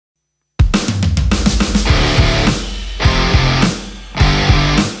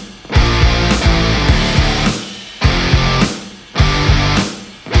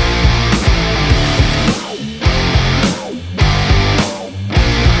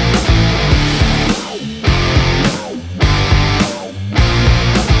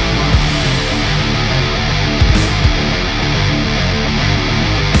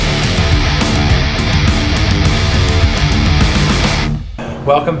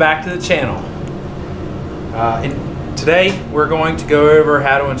Welcome back to the channel. Today we're going to go over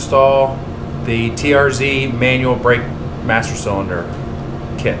how to install the TRZ manual brake master cylinder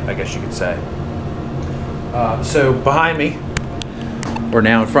kit, I guess you could say. So behind me, or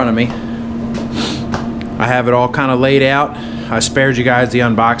now in front of me, I have it all kind of laid out. I spared you guys the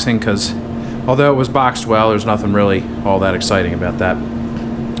unboxing because although it was boxed well, there's nothing really all that exciting about that.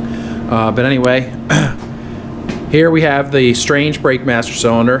 But anyway, here we have the strange brake master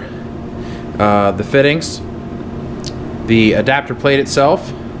cylinder, the fittings, the adapter plate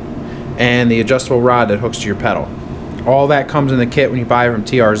itself, and the adjustable rod that hooks to your pedal. All that comes in the kit when you buy it from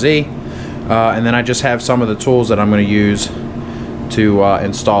TRZ, and then I just have some of the tools that I'm going to use to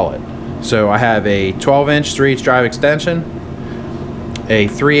install it. So I have a 12-inch 3/8 drive extension, a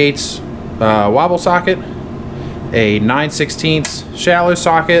 3/8 wobble socket, a 9/16 shallow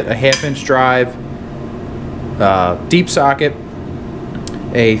socket, a 1/2-inch drive deep socket,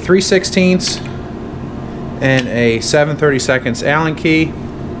 a 3/16 and a 7/32 Allen key,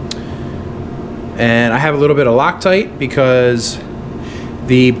 and I have a little bit of Loctite because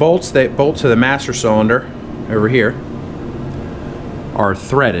the bolts that bolt to the master cylinder over here are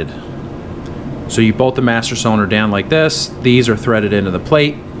threaded. So you bolt the master cylinder down like this. These are threaded into the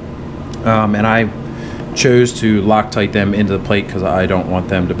plate, and I chose to Loctite them into the plate because I don't want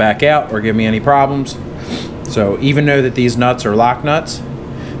them to back out or give me any problems. So even though that these nuts are lock nuts,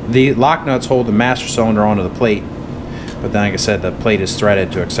 the lock nuts hold the master cylinder onto the plate, but then like I said, the plate is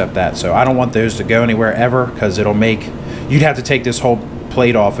threaded to accept that. So I don't want those to go anywhere ever because it'll make, you'd have to take this whole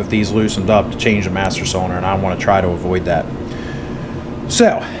plate off if these loosened up to change the master cylinder, and I want to try to avoid that.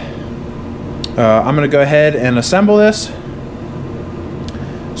 So I'm going to go ahead and assemble this.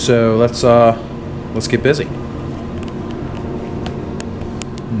 So let's get busy.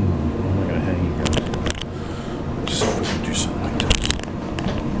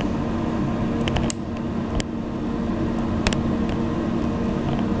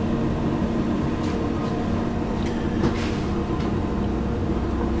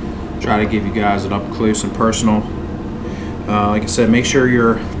 Try to give you guys an up close and personal. Like I said, make sure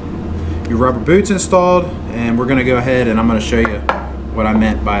your rubber boots installed, and we're going to go ahead and I'm going to show you what I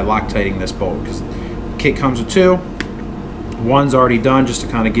meant by Loctiting this bolt, because the kit comes with two. One's already done just to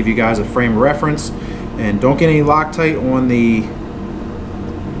kind of give you guys a frame of reference, and don't get any Loctite on the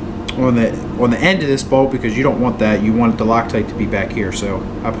end of this bolt because you don't want that. You want the Loctite to be back here. So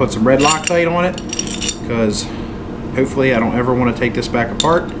I put some red Loctite on it because hopefully I don't ever want to take this back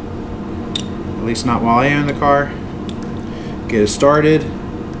apart. At least not while I own the car. Get it started.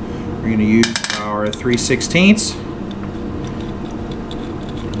 We're going to use our 3/16.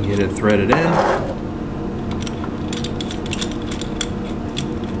 Get it threaded in.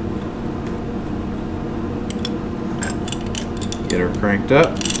 Get her cranked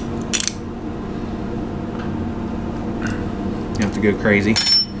up. You have to go crazy.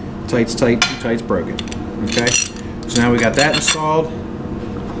 Tight's tight, too tight's broken. Okay, so now we got that installed.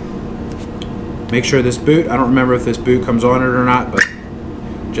 Make sure this boot, I don't remember if this boot comes on it or not, but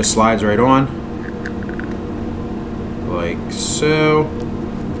it just slides right on. Like so.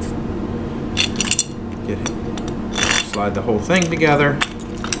 Slide the whole thing together.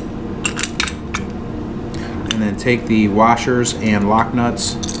 And then take the washers and lock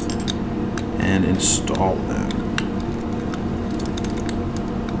nuts and install them.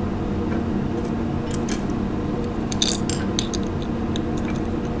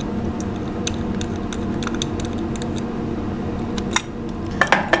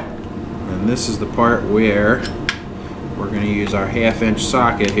 This is the part where we're going to use our 1/2-inch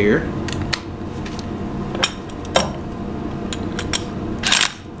socket here.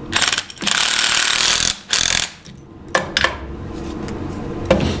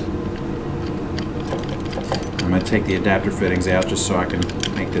 I'm going to take the adapter fittings out just so I can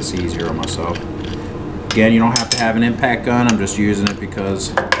make this easier on myself. Again, you don't have to have an impact gun. I'm just using it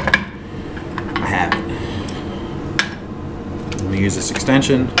because I have it. I'm going to use this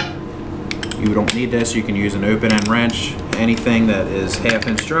extension. You don't need this. You can use an open end wrench, anything that is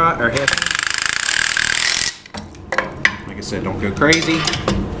 1/2-inch dry or half. Like I said, don't go crazy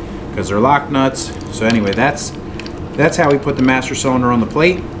because they're lock nuts. So anyway, that's how we put the master cylinder on the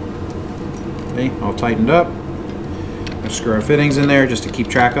plate. Okay, all tightened up. I'll screw our fittings in there just to keep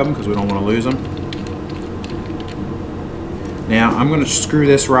track of them because we don't want to lose them. Now I'm going to screw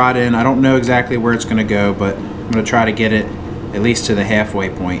this rod in. I don't know exactly where it's going to go, but I'm going to try to get it at least to the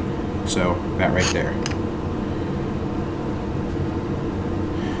halfway point. So about right there.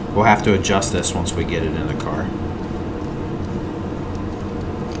 We'll have to adjust this once we get it in the car.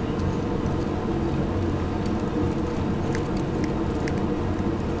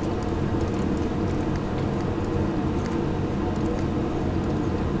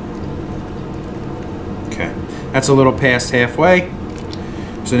 That's a little past halfway.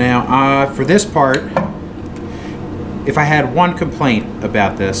 So now for this part, if I had one complaint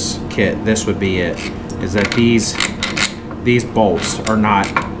about this kit, this would be it, is that these bolts are not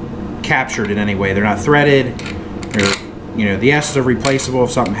captured in any way. They're not threaded. They're, you know, the S's are replaceable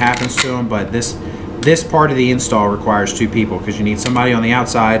if something happens to them, but this part of the install requires two people, because you need somebody on the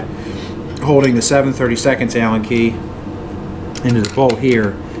outside holding the 7/32 Allen key into the bolt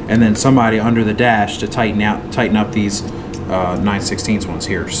here, and then somebody under the dash to tighten up these 9/16 ones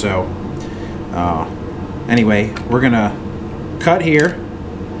here. So anyway, we're gonna cut here,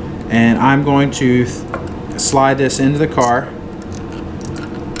 and I'm going to slide this into the car.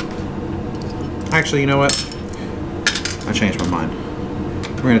 Actually, you know what? I changed my mind.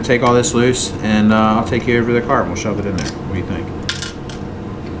 We're going to take all this loose, and I'll take you over to the car and we'll shove it in there. What do you think?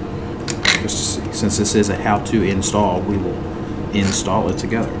 Just to see. Since this is a how-to install, we will install it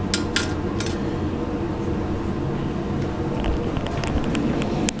together.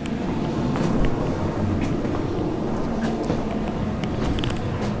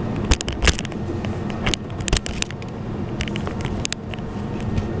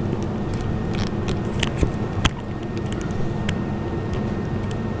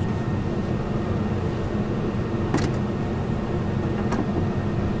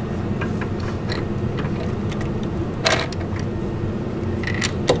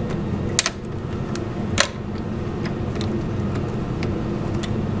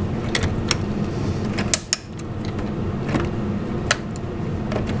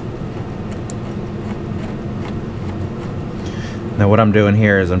 Now what I'm doing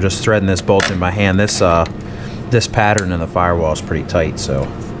here is I'm just threading this bolt in my hand. This pattern in the firewall is pretty tight, so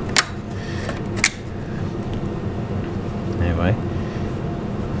anyway.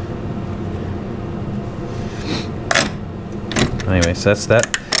 So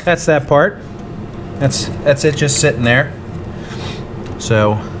that's that part. That's it, just sitting there.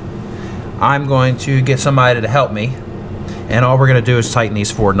 So I'm going to get somebody to help me, and all we're going to do is tighten these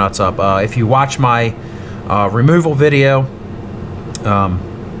 4 nuts up. If you watch my removal video,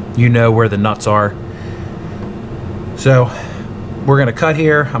 you know where the nuts are. So we're going to cut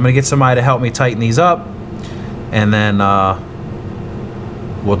here. I'm going to get somebody to help me tighten these up, and then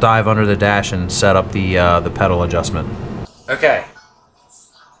we'll dive under the dash and set up the pedal adjustment. Okay.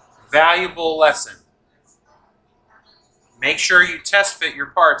 Valuable lesson. Make sure you test fit your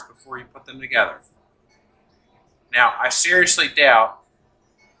parts before you put them together. Now, I seriously doubt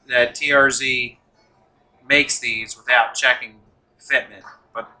that TRZ makes these without checking fitment,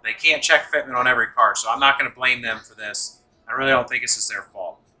 but they can't check fitment on every car, so I'm not going to blame them for this. I really don't think this is their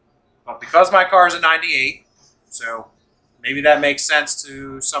fault. But because my car is a 98, so maybe that makes sense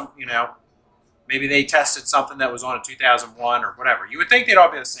to some, you know, maybe they tested something that was on a 2001 or whatever. You would think they'd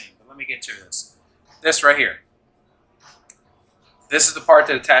all be the same, but let me get to this. This right here. This is the part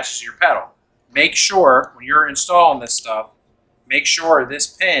that attaches to your pedal. Make sure, when you're installing this stuff, make sure this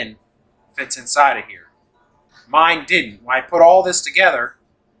pin fits inside of here. Mine didn't. When I put all this together,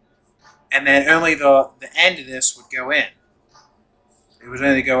 and then only the end of this would go in. It would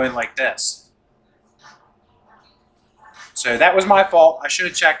only go in like this. So that was my fault. I should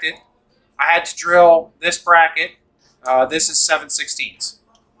have checked it. I had to drill this bracket. This is 7/16.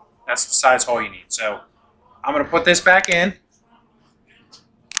 That's the size hole you need. So I'm going to put this back in,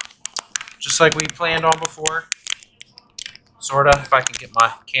 just like we planned on before. Sort of, if I can get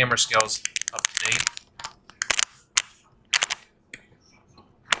my camera skills up to date.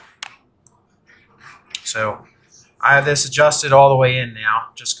 So I have this adjusted all the way in now,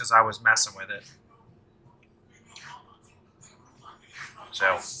 just because I was messing with it.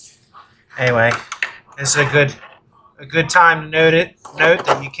 So anyway, this is a good time to note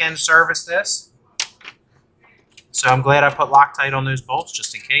that you can service this. So I'm glad I put Loctite on those bolts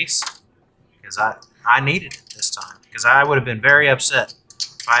just in case, because I needed it this time, because I would have been very upset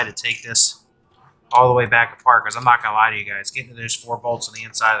if I had to take this all the way back apart, because I'm not going to lie to you guys, getting to those 4 bolts on the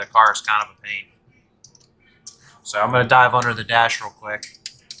inside of the car is kind of a pain. So I'm going to dive under the dash real quick.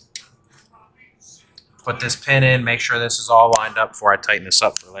 Put this pin in, make sure this is all lined up before I tighten this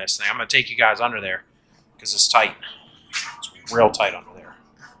up for the last thing. I'm going to take you guys under there because it's tight. It's real tight under there.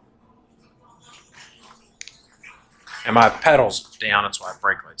 And my pedal's down, that's why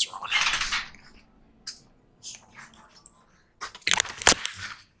brake lights are on.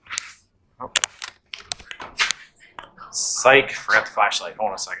 Oh. Psych, forgot the flashlight. Hold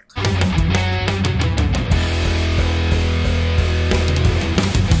on a second.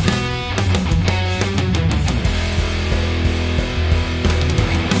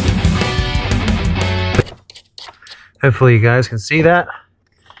 Hopefully you guys can see that.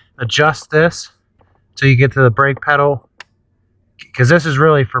 Adjust this till you get to the brake pedal, because this is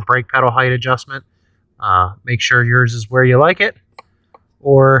really for brake pedal height adjustment. Make sure yours is where you like it,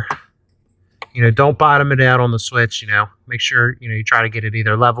 or don't bottom it out on the switch. Make sure you try to get it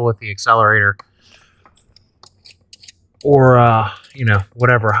either level with the accelerator, or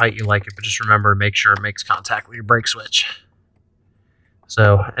whatever height you like it. But just remember to make sure it makes contact with your brake switch.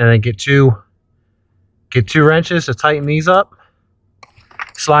 So, and then get two wrenches to tighten these up.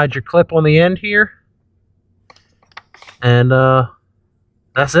 Slide your clip on the end here, and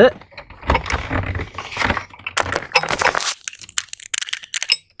that's it.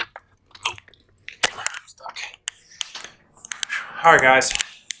 Stuck. All right, guys.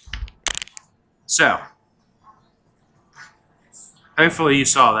 So, hopefully you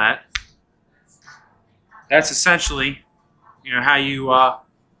saw that. That's essentially, how you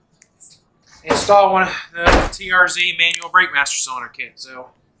install one of the TRZ manual brake master cylinder kit. So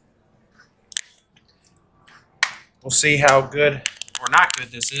we'll see how good or not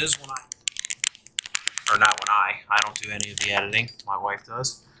good this is when I don't do any of the editing. My wife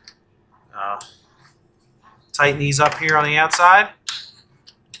does. Tighten these up here on the outside,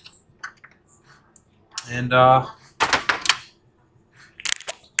 and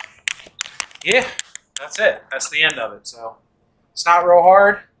yeah, that's it. That's the end of it. So it's not real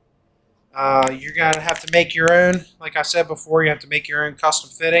hard. You're going to have to make your own. Like I said before, you have to make your own custom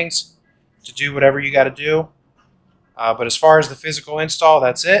fittings to do whatever you got to do. But as far as the physical install,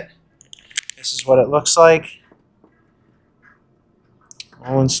 that's it. This is what it looks like.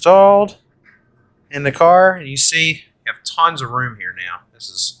 All installed in the car. And you see you have tons of room here now. This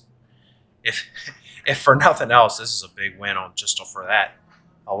is, if for nothing else, this is a big win on just for that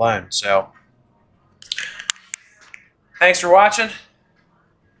alone. So thanks for watching.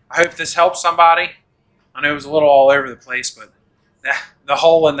 I hope this helps somebody. I know it was a little all over the place, but the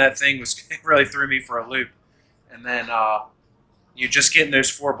hole in that thing really threw me for a loop. And then you're just getting those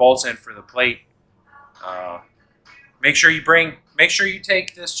 4 bolts in for the plate. Make sure you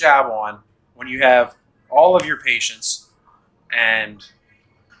take this job on when you have all of your patience and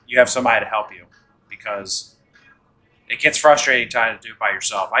you have somebody to help you, because it gets frustrating trying to do it by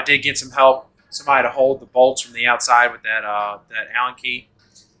yourself. I did get some help, somebody to hold the bolts from the outside with that Allen key.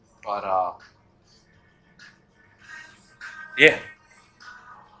 But, yeah.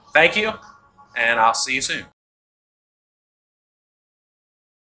 Thank you, and I'll see you soon.